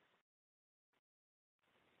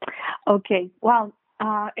Okay. Well,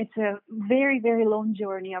 it's a very, very long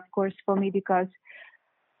journey, of course, for me because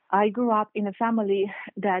I grew up in a family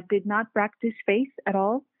that did not practice faith at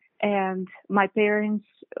all. And my parents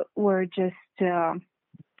were just,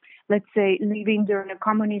 let's say, living during a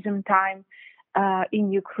communism time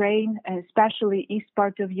in Ukraine, especially east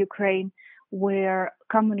part of Ukraine, where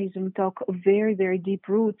communism took very, very deep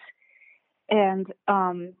roots. And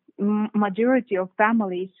majority of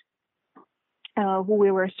families who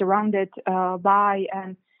we were surrounded by,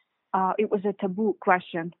 and it was a taboo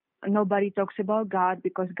question. Nobody talks about God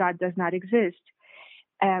because God does not exist.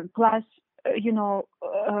 And plus,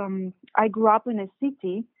 I grew up in a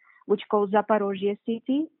city which called Zaporozhye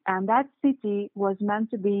city, and that city was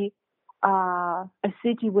meant to be a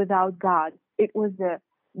city without God. It was the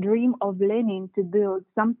dream of Lenin to build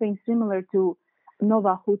something similar to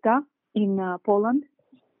Nowa Huta in Poland.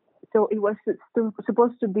 So it was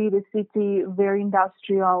supposed to be the city very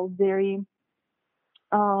industrial, very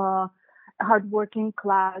hardworking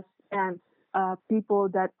class, and people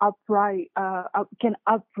that can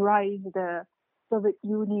uprise the Soviet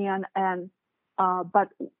Union, and but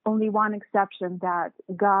only one exception, that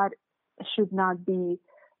God should not be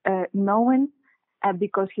known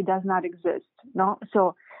because He does not exist. No,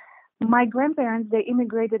 so my grandparents, they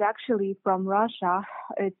immigrated actually from Russia.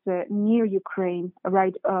 It's near Ukraine,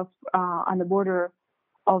 right on the border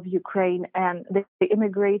of Ukraine, and they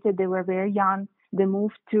immigrated. They were very young. They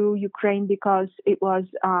moved to Ukraine because it was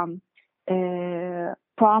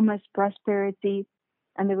promised prosperity,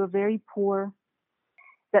 and they were very poor.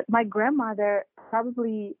 That my grandmother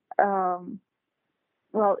probably,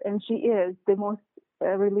 well, and she is the most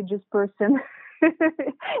religious person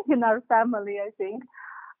in our family, I think,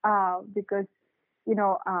 because you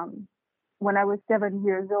know, when I was 7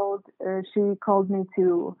 years old, she called me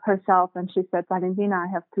to herself and she said, "Valentyna, I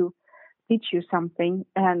have to teach you something."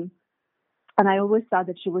 And I always thought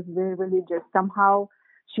that she was very religious. Somehow,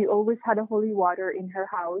 she always had a holy water in her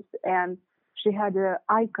house, and she had an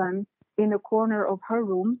icon in the corner of her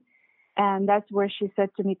room. And that's where she said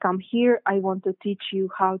to me, "Come here. I want to teach you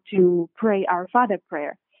how to pray our Father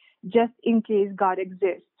prayer. Just in case God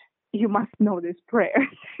exists, you must know this prayer."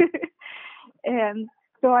 And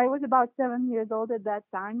so I was about 7 years old at that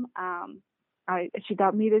time. She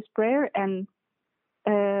taught me this prayer, and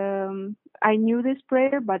I knew this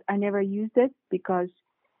prayer, but I never used it because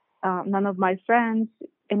none of my friends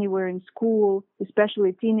anywhere in school,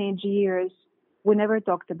 especially teenage years, we never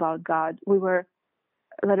talked about God. We were,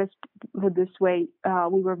 let us put it this way,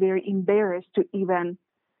 we were very embarrassed to even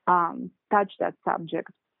touch that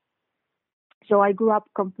subject. So I grew up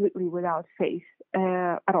completely without faith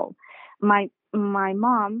at all. My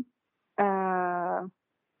mom,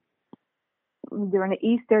 during the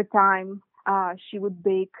Easter time, she would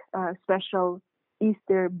bake special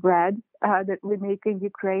Easter bread that we make in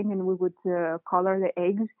Ukraine, and we would color the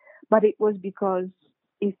eggs. But it was because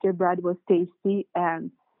Easter bread was tasty,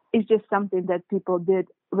 and it's just something that people did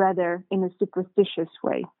rather in a superstitious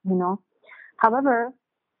way, you know. However,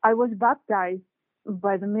 I was baptized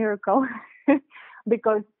by the miracle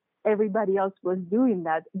because everybody else was doing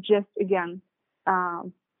that. Just again,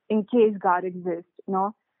 in case God exists, you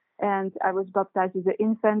know. And I was baptized as an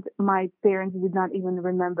infant. My parents did not even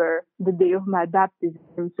remember the day of my baptism.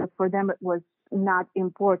 So for them, it was not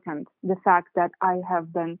important. The fact that I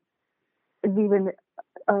have been given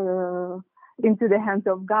into the hands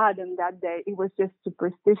of God on that day, it was just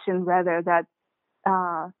superstition rather that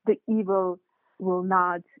the evil will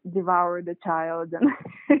not devour the child and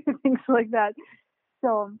things like that.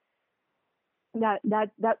 So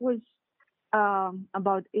that was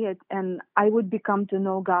about it. And I would become to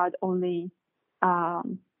know God only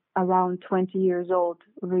around 20 years old,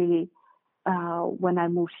 really, when I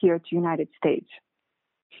moved here to United States.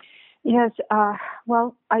 Yes,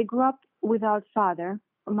 well, I grew up without father.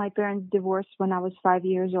 My parents divorced when I was 5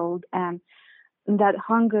 years old, and that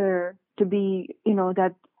hunger to be, you know,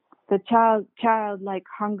 that the childlike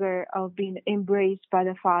hunger of being embraced by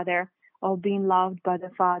the father, of being loved by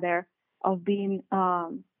the father, of being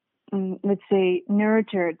let's say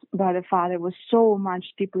nurtured by the father was so much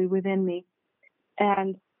deeply within me.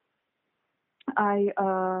 And I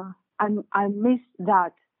I miss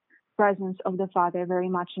that presence of the father very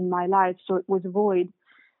much in my life, so it was void.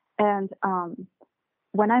 And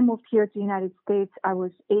when I moved here to the United States, I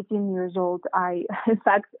was 18 years old. I in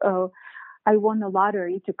fact I won a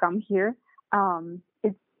lottery to come here.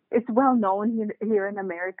 It's well known here in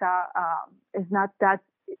America. It's not that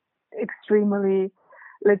extremely,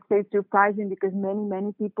 let's say, surprising because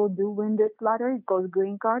many people do win this lottery. It goes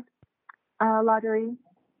green card lottery.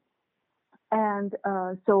 And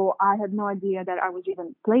so I had no idea that I was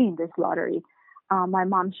even playing this lottery. My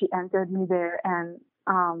mom, she entered me there, and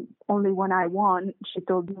only when I won, she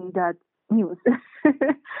told me that news.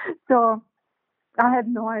 So I had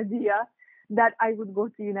no idea that I would go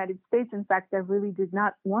to the United States. In fact, I really did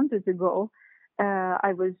not wanted to go.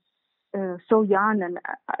 I was so young, and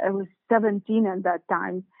I was 17 at that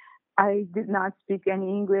time. I did not speak any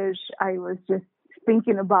English. I was just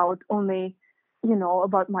thinking about only,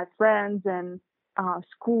 about my friends and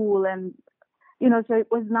school, and so it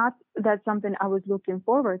was not that something I was looking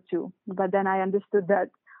forward to. But then I understood that,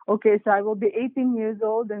 okay, so I will be 18 years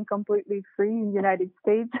old and completely free in the United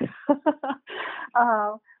States,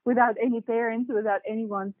 without any parents, without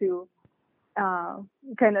anyone to uh,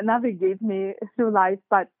 kind of navigate me through life.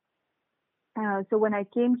 But so when I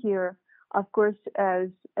came here, of course, as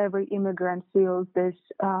every immigrant feels this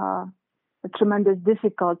tremendous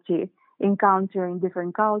difficulty encountering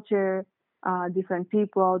different culture, different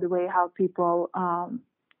people, the way how people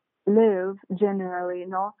live generally.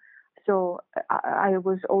 So I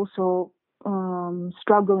was also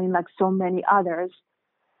struggling like so many others.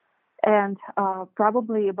 And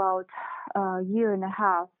probably about a year and a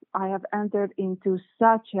half, I have entered into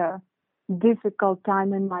such a difficult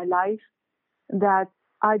time in my life that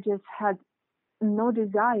I just had no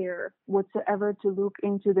desire whatsoever to look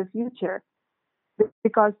into the future,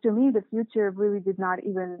 because to me the future really did not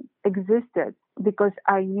even existed, because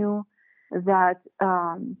I knew that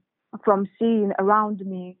from seeing around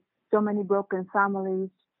me so many broken families,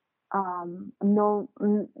 no,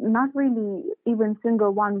 not really even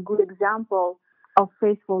single one good example of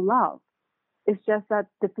faithful love. It's just that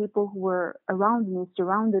the people who were around me,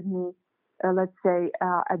 surrounded me, let's say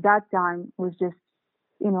at that time, was just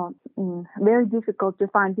very difficult to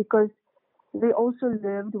find, because they also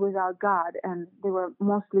lived without God, and they were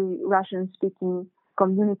mostly Russian-speaking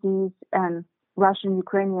communities and Russian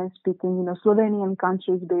Ukrainian-speaking, Slovenian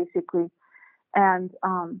countries basically, and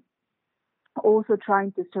also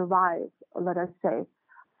trying to survive, let us say,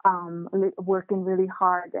 working really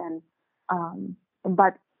hard, and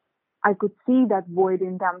but I could see that void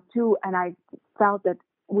in them too, and I felt that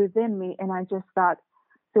within me, and I just thought,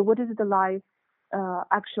 so what is the life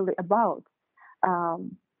actually about?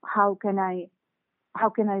 How can I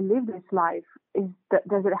live this life?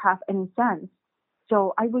 Does it have any sense?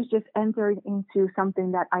 So I was just entering into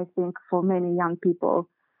something that I think for many young people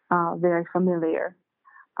very familiar.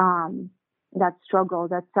 Um, that struggle,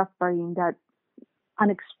 that suffering, that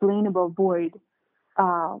unexplainable void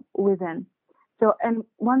within. So, and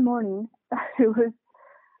one morning, it was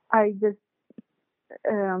I just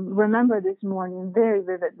remember this morning very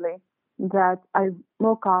vividly, that I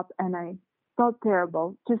woke up and I felt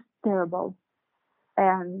terrible, just terrible.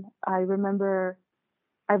 And I remember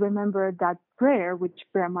that prayer which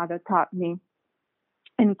grandmother taught me.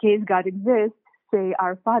 In case God exists, say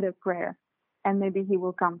Our Father prayer, and maybe He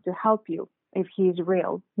will come to help you if He is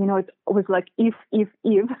real. It was like if.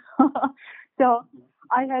 So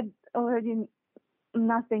I had already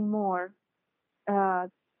nothing more uh,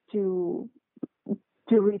 to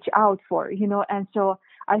reach out for. And so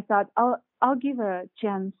I thought I'll give a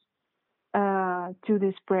chance to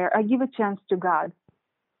this prayer. I give a chance to God.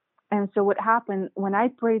 And so what happened when I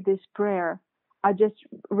prayed this prayer, I just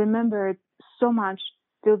remembered so much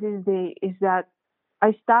till this day, is that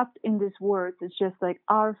I stopped in these words. It's just like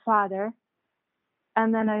Our Father,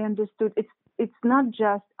 and then I understood it's not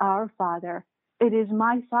just our Father. It is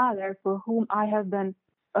my Father for whom I have been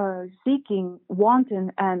seeking,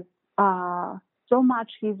 wanting, and so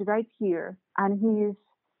much. He's right here, and He is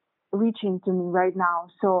reaching to me right now.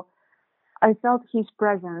 So I felt His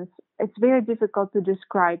presence. It's very difficult to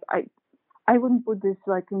describe. I wouldn't put this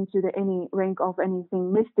like into any rank of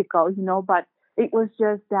anything mystical, but it was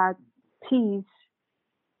just that peace,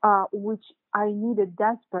 which I needed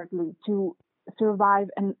desperately to survive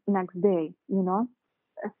and next day.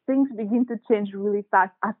 As things begin to change really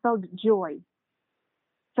fast, I felt joy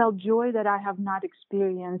that I have not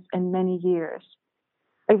experienced in many years.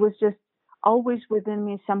 It was just always within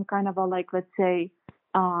me some kind of a, like, let's say,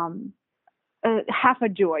 half a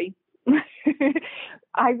joy.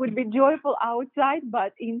 I would be joyful outside,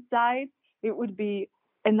 but inside it would be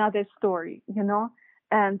another story.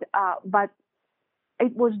 And but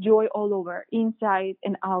it was joy all over, inside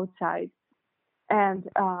and outside. And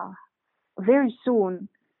very soon,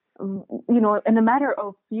 in a matter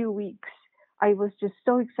of few weeks, I was just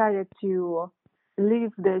so excited to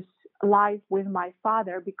live this life with my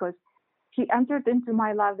Father, because He entered into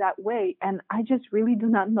my life that way, and I just really do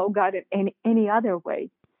not know God in any other way.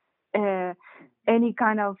 Uh, any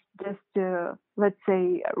kind of just, let's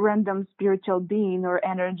say, random spiritual being or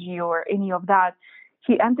energy or any of that.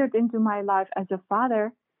 He entered into my life as a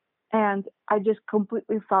father, and I just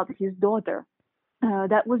completely felt his daughter.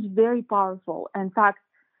 That was very powerful. In fact,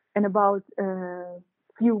 in about a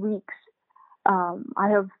few weeks, I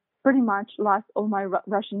have pretty much lost all my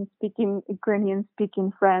Russian speaking, Ukrainian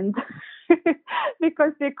speaking friends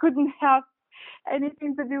because they couldn't have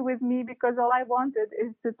anything to do with me, because all I wanted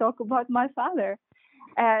is to talk about my father.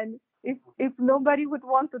 And if nobody would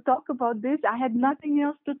want to talk about this, I had nothing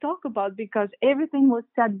else to talk about because everything was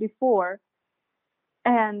said before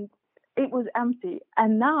and it was empty.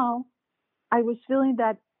 And now I was feeling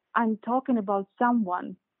that I'm talking about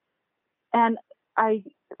someone, and I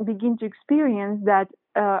begin to experience that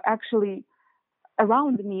actually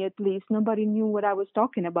around me, at least, nobody knew what I was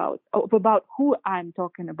talking about who I'm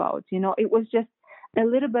talking about. It was just a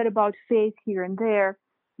little bit about faith here and there,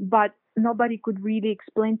 but nobody could really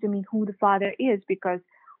explain to me who the Father is, because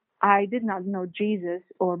I did not know Jesus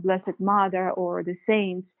or Blessed Mother or the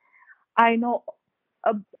saints. I know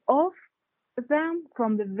of them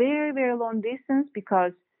from the very, very long distance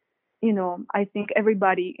because, I think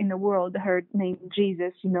everybody in the world heard name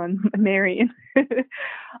Jesus, and Mary,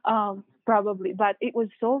 probably, but it was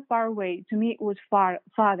so far away. To me, it was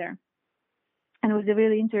Father. And it was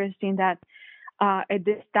really interesting that at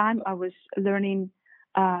this time I was learning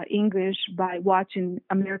English by watching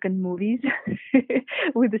American movies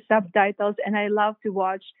with the subtitles, and I love to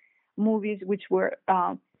watch movies which were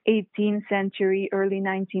 18th century, early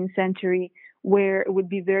 19th century, where it would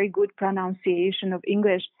be very good pronunciation of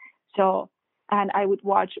English. So, and I would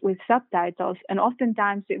watch with subtitles, and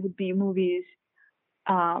oftentimes it would be movies,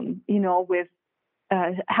 with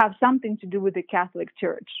have something to do with the Catholic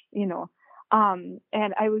Church, and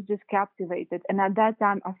I was just captivated. And at that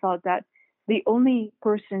time, I felt that the only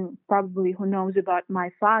person probably who knows about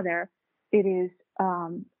my father, it is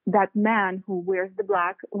that man who wears the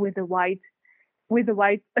black with the white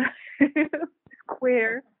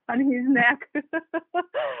square on his neck.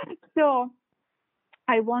 So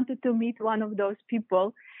I wanted to meet one of those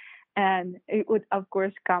people, and it would, of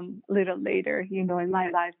course, come a little later, in my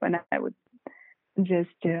life, when I would just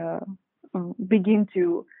begin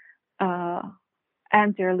to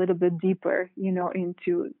enter a little bit deeper,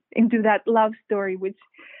 into that love story which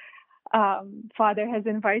Father has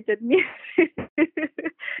invited me.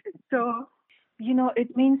 So,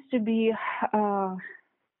 it means to be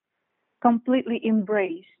completely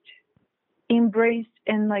embraced,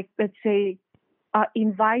 and, like, let's say,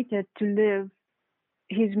 invited to live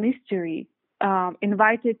his mystery,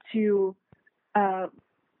 invited to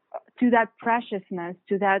that preciousness,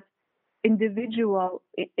 to that individual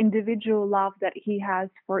love that he has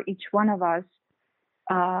for each one of us,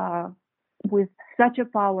 with such a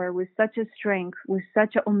power, with such a strength, with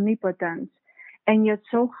such an omnipotence, and yet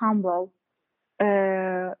so humble,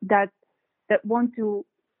 that want to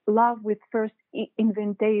love with first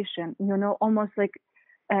invitation, almost like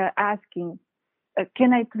asking,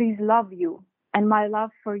 can I please love you? And my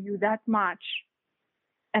love for you that much,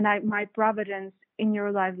 and my providence in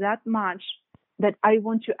your life that much, that I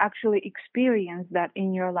want to actually experience that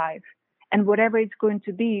in your life. And whatever it's going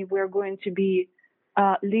to be, we're going to be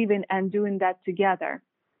living and doing that together.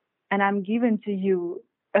 And I'm giving to you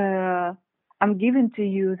that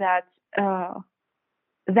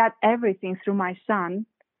that everything through my son,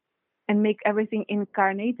 and make everything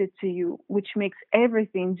incarnated to you, which makes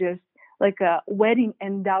everything just like a wedding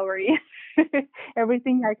and dowry.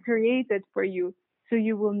 Everything I created for you, so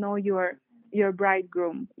you will know your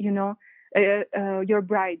bridegroom, your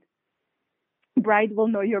bride will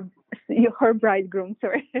know her bridegroom,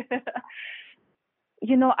 sorry.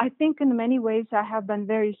 I think in many ways I have been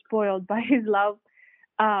very spoiled by his love,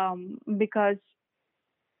 because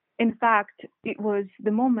in fact it was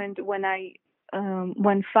the moment when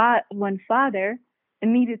when Father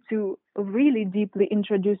needed to really deeply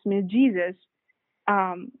introduce me to Jesus,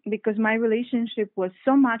 because my relationship was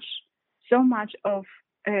so much of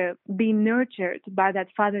being nurtured by that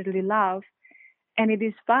fatherly love. And it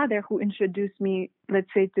is Father who introduced me, let's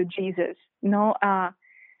say, to Jesus. And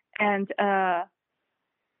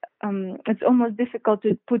it's almost difficult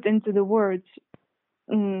to put into the words.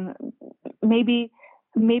 Maybe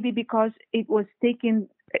because it was taking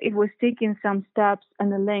some steps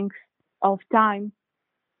and a length of time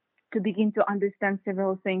to begin to understand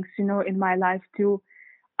several things, in my life too.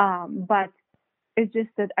 But it's just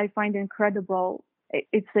that I find incredible.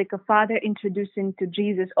 It's like a father introducing to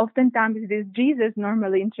Jesus. Oftentimes it is Jesus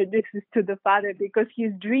normally introduces to the Father, because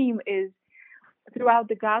his dream is throughout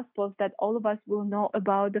the Gospels that all of us will know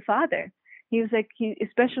about the Father. He was like,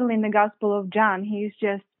 especially in the Gospel of John, he's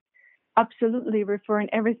just absolutely referring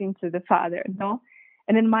everything to the Father, no?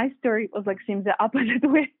 And in my story, it was like seems the opposite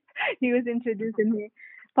way. He was introducing me,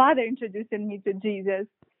 Father introducing me to Jesus,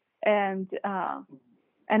 and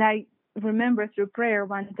I remember through prayer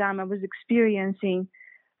one time I was experiencing,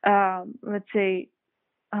 let's say,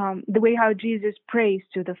 the way how Jesus prays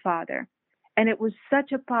to the Father, and it was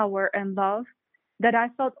such a power and love that I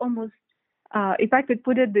felt almost, if I could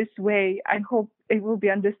put it this way, I hope it will be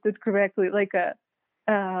understood correctly, like uh,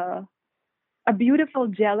 a beautiful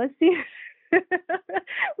jealousy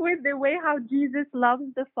with the way how Jesus loves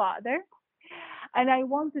the Father. And I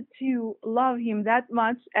wanted to love him that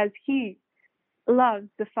much as he loves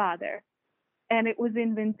the Father. And it was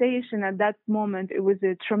invitation at that moment. It was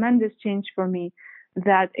a tremendous change for me,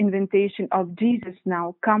 that invitation of Jesus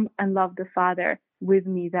now, come and love the Father with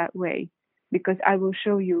me that way, because I will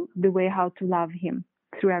show you the way how to love him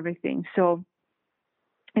through everything. So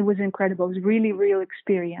it was incredible. It was really real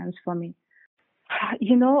experience for me.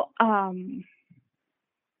 You know, I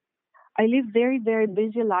live very, very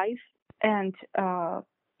busy life, and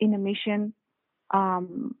in a mission,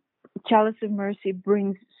 um, Chalice of Mercy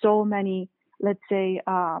brings so many, let's say,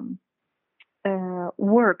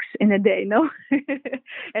 works in a day, no?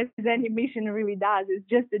 As any mission really does. It's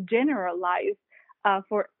just a general life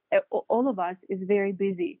for all of us is very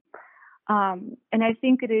busy. And I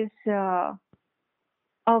think it is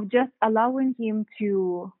of just allowing him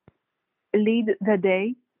to lead the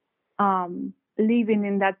day, living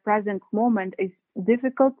in that present moment is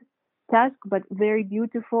difficult task, but very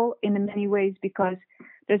beautiful in many ways, because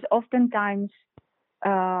there's oftentimes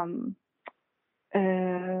um,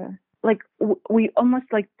 like we almost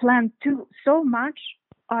like plan too so much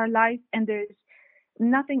our life, and there's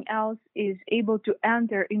nothing else is able to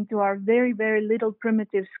enter into our very, very little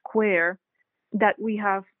primitive square that we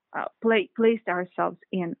have placed ourselves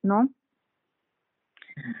in, no?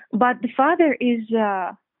 But the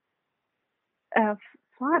uh,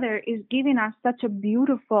 Father is giving us such a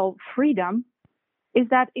beautiful freedom. Is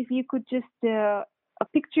that if you could just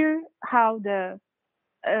picture how the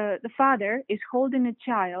father is holding a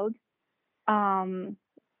child um,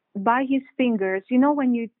 by his fingers. You know,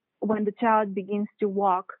 when the child begins to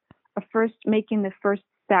walk, first making the first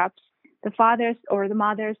steps, the fathers or the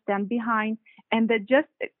mothers stand behind and they just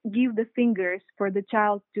give the fingers for the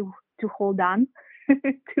child to hold on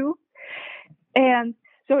to. And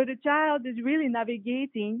so the child is really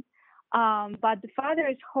navigating, but the father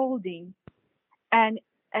is holding, and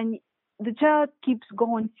and the child keeps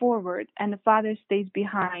going forward, and the father stays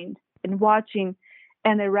behind and watching,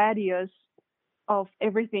 and the radius of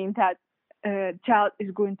everything that child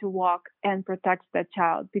is going to walk, and protects that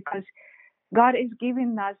child, because God is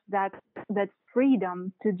giving us that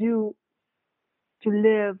freedom to do, to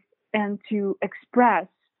live, and to express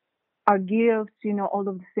our gifts, all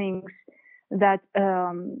of the things that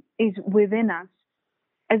is within us,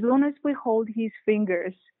 as long as we hold his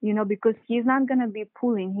fingers, because he's not going to be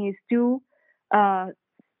pulling. He's uh,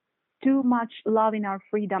 too much loving our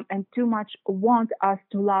freedom, and too much want us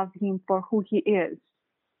to love him for who he is,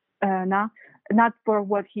 not for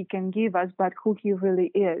what he can give us, but who he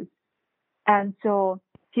really is. And so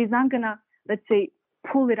he's not going to, let's say,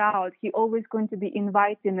 pull it out. He's always going to be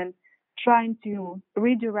inviting and trying to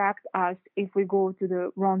redirect us if we go to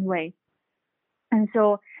the wrong way. And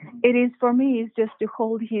so it is, for me, is just to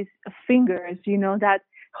hold his fingers, that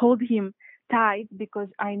hold him tight, because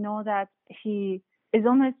I know that he, as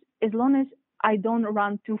long as I don't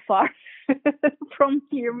run too far from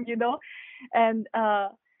him, and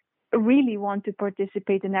really want to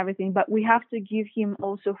participate in everything, but we have to give him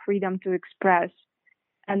also freedom to express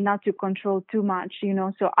and not to control too much,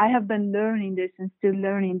 So I have been learning this and still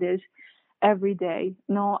learning this every day.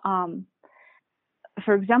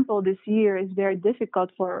 For example, this year is very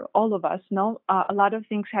difficult for all of us. A lot of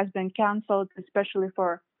things has been canceled, especially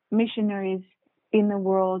for missionaries in the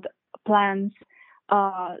world, plans,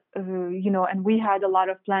 and we had a lot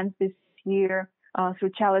of plans this year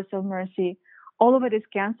through Chalice of Mercy. All of it is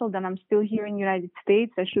canceled, and I'm still here in the United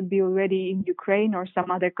States. I should be already in Ukraine or some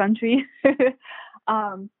other country,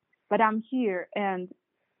 but I'm here, and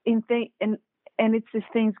and it's this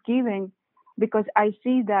Thanksgiving, because I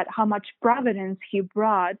see that how much providence he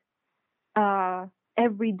brought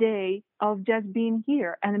every day of just being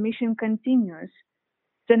here, and the mission continues.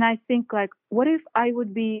 Then I think, like, what if I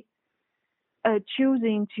would be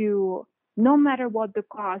choosing to, no matter what the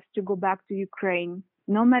cost, to go back to Ukraine,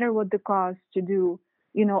 no matter what the cost, to do,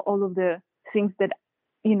 all of the things that,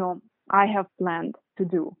 I have planned to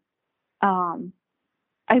do.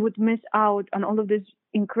 I would miss out on all of these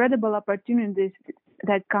incredible opportunities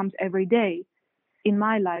that comes every day in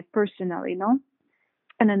my life personally,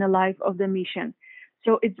 and in the life of the mission.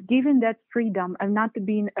 So it's given that freedom and not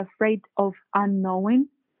being afraid of unknowing,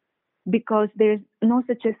 because there's no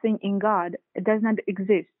such a thing in God. It does not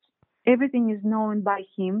exist. Everything is known by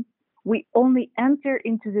Him. We only enter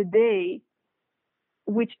into the day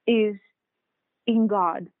which is in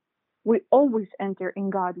God. We always enter in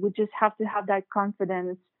God. We just have to have that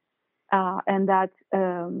confidence and that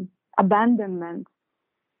abandonment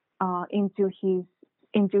into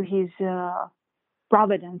His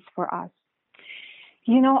providence for us.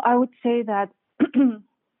 I would say that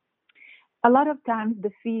a lot of times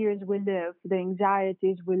the fears we live, the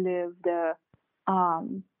anxieties we live, the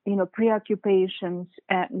preoccupations,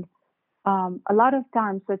 and a lot of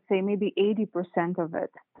times, let's say maybe 80% of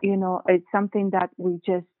it, it's something that we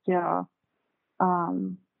just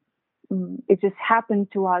um, it just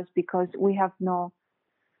happened to us because we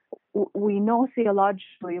know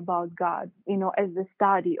theologically about God, as the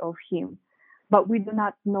study of Him, but we do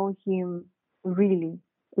not know Him really,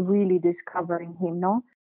 really discovering Him. No,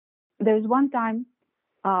 there's one time,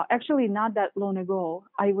 actually not that long ago,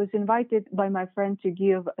 I was invited by my friend to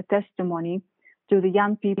give a testimony to the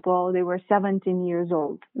young people. They were 17 years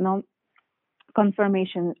old,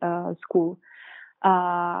 confirmation school,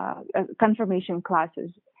 confirmation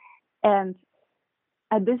classes. And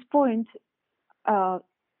at this point,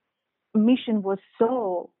 mission was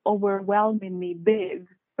so overwhelmingly big.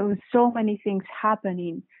 There was so many things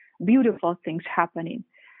happening, beautiful things happening.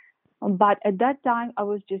 But at that time, I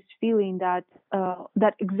was just feeling that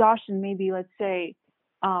that exhaustion, maybe let's say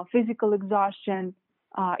physical exhaustion,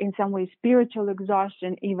 in some way spiritual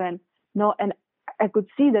exhaustion, even. No, and I could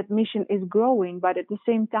see that mission is growing, but at the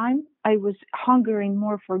same time, I was hungering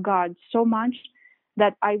more for God so much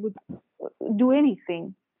that I would do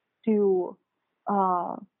anything to.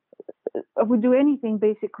 I would do anything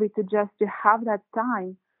basically to just to have that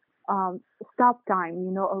time, stop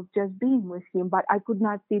time, of just being with Him. But I could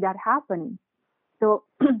not see that happening. So,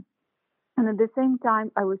 and at the same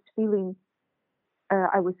time, I was feeling,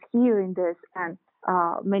 I was hearing this, and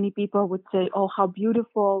many people would say, "Oh, how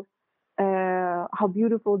beautiful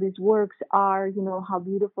these works are! How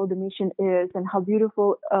beautiful the mission is, and how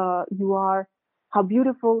beautiful you are, how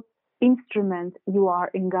beautiful instrument you are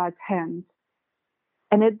in God's hands."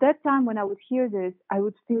 And at that time, when I would hear this, I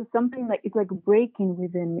would feel something like it's like breaking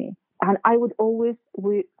within me. And I would always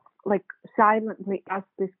like silently ask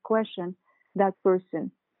this question, that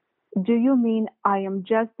person, do you mean I am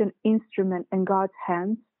just an instrument in God's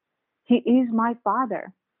hands? He is my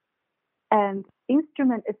Father. And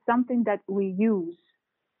instrument is something that we use,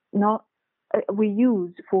 we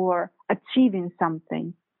use for achieving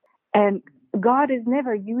something. And God is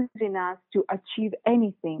never using us to achieve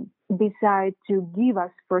anything besides to give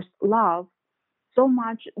us first love, so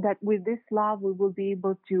much that with this love we will be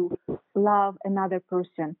able to love another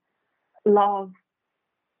person, love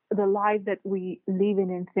the life that we live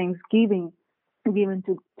in thanksgiving, given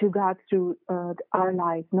to God through our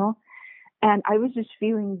life, no? And I was just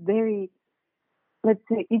feeling very, let's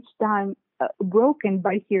say, each time broken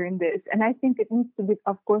by hearing this. And I think it needs to be,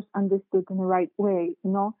 of course, understood in the right way,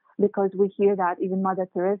 because we hear that even Mother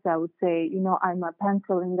Teresa would say, I'm a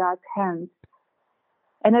pencil in God's hands.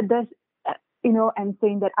 And it does, and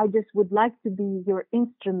saying that I just would like to be your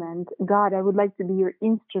instrument. God, I would like to be your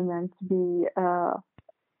instrument to be,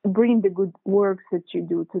 bring the good works that you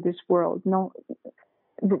do to this world.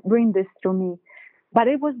 Bring this through me. But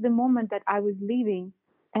it was the moment that I was leaving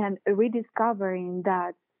and rediscovering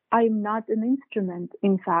that I'm not an instrument,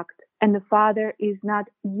 in fact, and the Father is not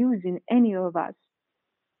using any of us,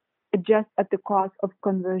 just at the cost of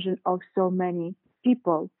conversion of so many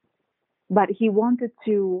people. But He wanted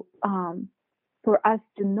to, for us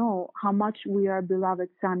to know how much we are beloved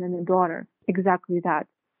son and daughter. Exactly that.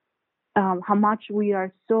 How much we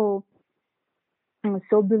are so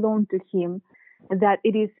belong to Him, that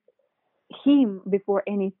it is Him before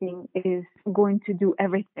anything is going to do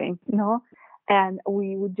everything, and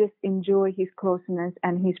we would just enjoy His closeness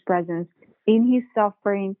and His presence in His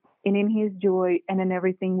suffering and in His joy, and then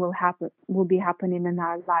everything will be happening in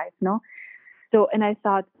our life, So, and I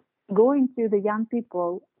thought, going to the young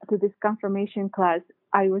people to this confirmation class,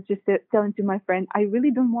 I was just telling to my friend, I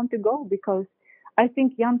really don't want to go, because I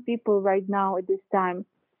think young people right now at this time,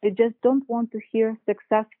 they just don't want to hear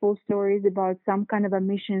successful stories about some kind of a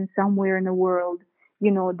mission somewhere in the world,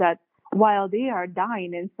 that while they are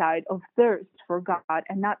dying inside of thirst for God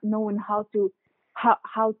and not knowing how to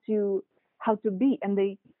be, and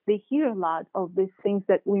they hear a lot of these things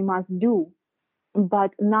that we must do,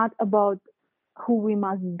 but not about who we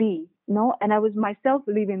must be, And I was myself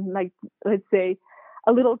living, like, let's say,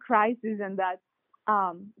 a little crisis and that.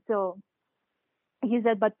 So he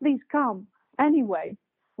said, but please come anyway.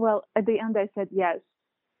 Well, at the end I said yes.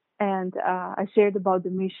 And I shared about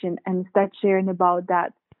the mission and started sharing about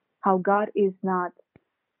that, how God is not,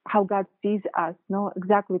 how God sees us, no,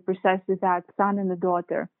 exactly, precisely that, son and a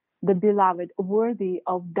daughter, the beloved, worthy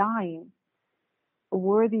of dying,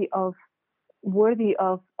 worthy of, worthy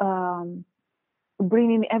of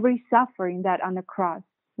bringing every suffering that on the cross,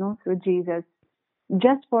 no, through Jesus,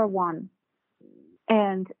 just for one,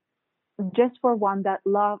 and just for one, that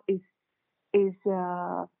love is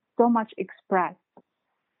so much expressed.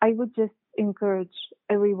 I would just encourage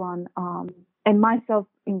everyone, and myself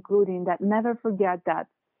including, that never forget that.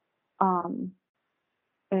 Um,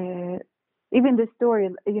 Even the story,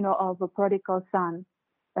 of a prodigal son.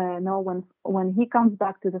 No, when he comes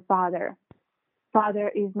back to the father, father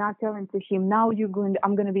is not telling to him, now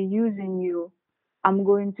I'm going to be using you. I'm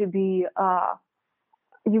going to be,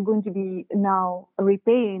 you're going to be now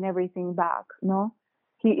repaying everything back. No,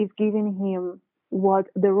 he is giving him what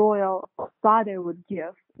the royal father would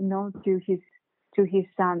give, to his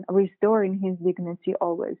son, restoring his dignity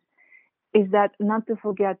always. Is that not to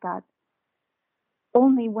forget that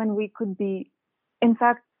only when we could be, in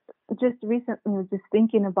fact, just recently, just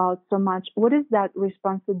thinking about so much, what is that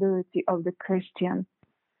responsibility of the Christian?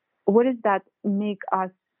 What does that make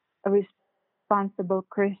us responsible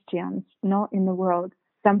Christians, in the world?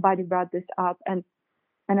 Somebody brought this up, and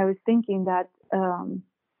I was thinking that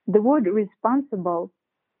the word responsible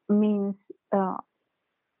means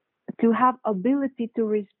to have ability to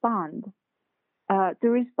respond. To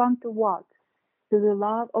respond to what? To the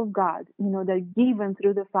love of God, that given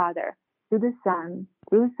through the Father, to the Son,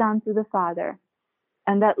 through the Son to the Father.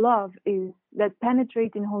 And that love is that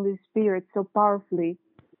penetrating Holy Spirit so powerfully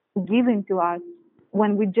given to us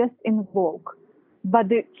when we just invoke. But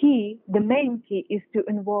the main key is to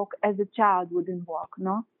invoke as a child would invoke,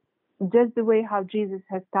 no? Just the way how Jesus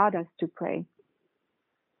has taught us to pray.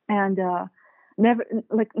 And never,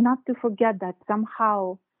 not to forget that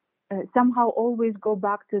somehow always go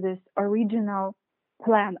back to this original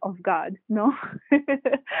plan of God, no?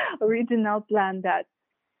 Original plan that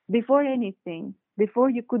before anything, before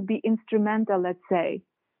you could be instrumental, let's say,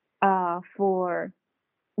 for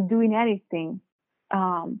doing anything,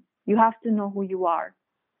 you have to know who you are.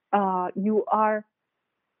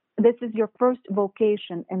 This is your first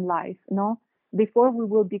vocation in life, no? Before we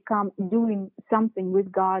will become doing something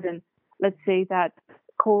with God, and let's say that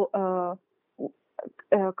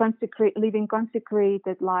living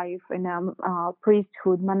consecrated life in a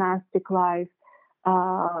priesthood, monastic life,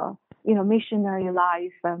 missionary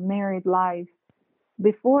life, married life.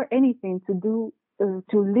 Before anything to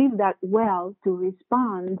live that well, to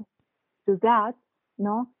respond to that,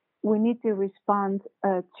 no, we need to respond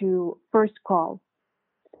to first call,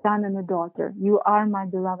 son and a daughter. You are my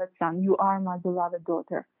beloved son. You are my beloved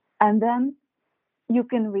daughter. And then you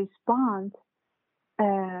can respond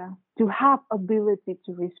to have ability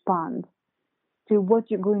to respond to what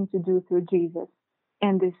you're going to do through Jesus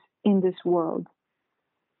in this world.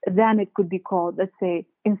 Then it could be called, let's say,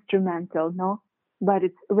 instrumental, no? But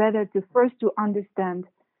it's rather to first to understand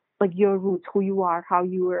like your roots, who you are, how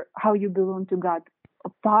you belong to God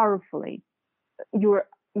powerfully. You're,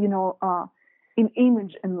 in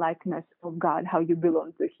image and likeness of God, how you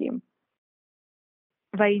belong to Him.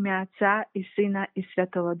 Во имя Отца и Сына и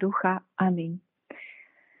Святого Духа. Аминь.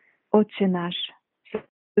 Отче наш,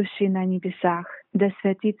 сущий на небесах, да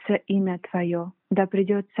святится имя Твое, да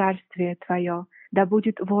придет царствие Твое, да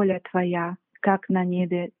будет воля Твоя, как на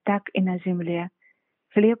небе, так и на земле.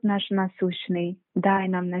 Хлеб наш насущный дай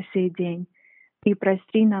нам на сей день, и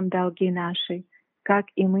прости нам долги наши, как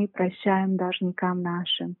и мы прощаем должникам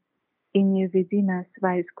нашим. И не введи нас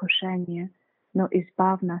во искушение, но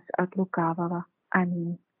избавь нас от лукавого.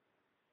 Аминь.